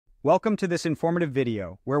Welcome to this informative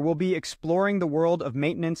video, where we'll be exploring the world of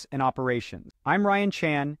maintenance and operations. I'm Ryan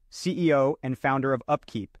Chan, CEO and founder of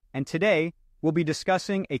Upkeep, and today we'll be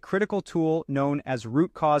discussing a critical tool known as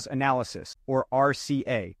root cause analysis, or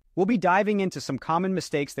RCA. We'll be diving into some common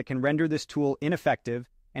mistakes that can render this tool ineffective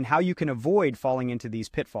and how you can avoid falling into these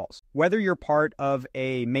pitfalls. Whether you're part of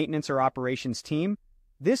a maintenance or operations team,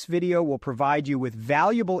 this video will provide you with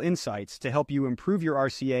valuable insights to help you improve your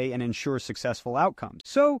RCA and ensure successful outcomes.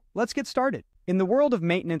 So, let's get started. In the world of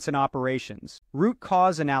maintenance and operations, root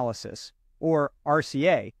cause analysis, or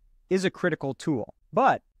RCA, is a critical tool.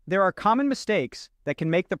 But there are common mistakes that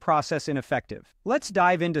can make the process ineffective. Let's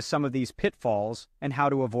dive into some of these pitfalls and how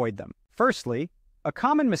to avoid them. Firstly, a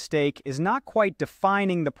common mistake is not quite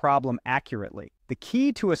defining the problem accurately. The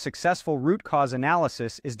key to a successful root cause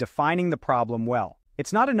analysis is defining the problem well.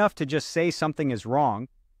 It's not enough to just say something is wrong.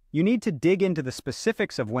 You need to dig into the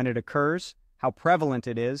specifics of when it occurs, how prevalent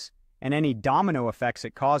it is, and any domino effects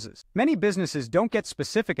it causes. Many businesses don't get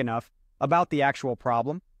specific enough about the actual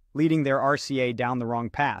problem, leading their RCA down the wrong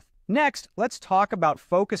path. Next, let's talk about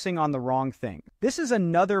focusing on the wrong thing. This is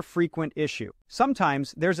another frequent issue.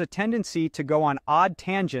 Sometimes there's a tendency to go on odd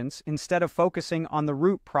tangents instead of focusing on the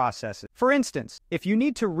root processes. For instance, if you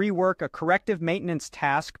need to rework a corrective maintenance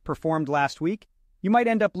task performed last week, you might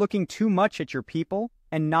end up looking too much at your people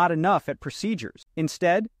and not enough at procedures.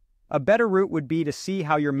 Instead, a better route would be to see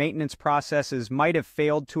how your maintenance processes might have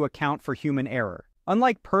failed to account for human error.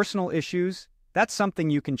 Unlike personal issues, that's something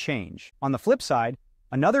you can change. On the flip side,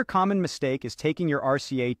 another common mistake is taking your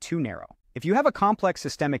RCA too narrow. If you have a complex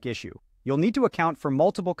systemic issue, you'll need to account for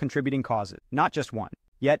multiple contributing causes, not just one.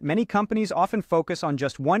 Yet, many companies often focus on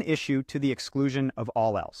just one issue to the exclusion of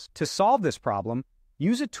all else. To solve this problem,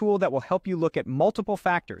 use a tool that will help you look at multiple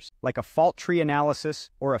factors, like a fault tree analysis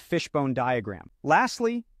or a fishbone diagram.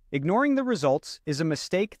 Lastly, ignoring the results is a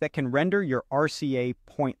mistake that can render your RCA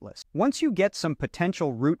pointless. Once you get some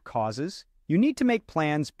potential root causes, you need to make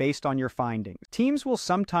plans based on your findings. Teams will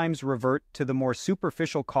sometimes revert to the more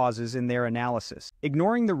superficial causes in their analysis,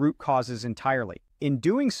 ignoring the root causes entirely. In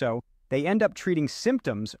doing so, they end up treating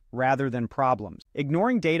symptoms rather than problems.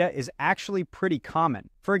 Ignoring data is actually pretty common.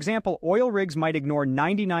 For example, oil rigs might ignore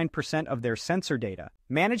 99% of their sensor data.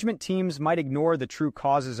 Management teams might ignore the true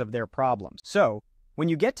causes of their problems. So, when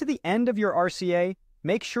you get to the end of your RCA,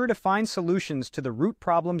 make sure to find solutions to the root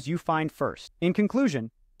problems you find first. In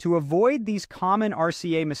conclusion, to avoid these common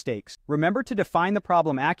RCA mistakes, remember to define the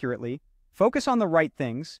problem accurately, focus on the right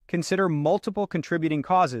things, consider multiple contributing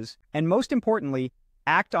causes, and most importantly,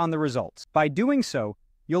 act on the results. By doing so,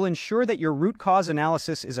 you'll ensure that your root cause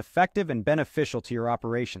analysis is effective and beneficial to your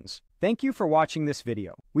operations. Thank you for watching this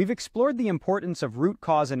video. We've explored the importance of root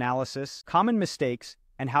cause analysis, common mistakes,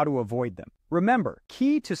 and how to avoid them. Remember,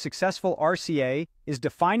 key to successful RCA is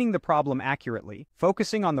defining the problem accurately,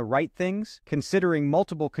 focusing on the right things, considering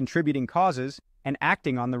multiple contributing causes, and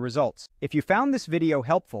acting on the results. If you found this video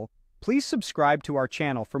helpful, please subscribe to our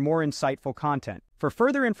channel for more insightful content. For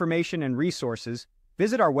further information and resources,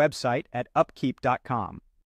 visit our website at upkeep.com.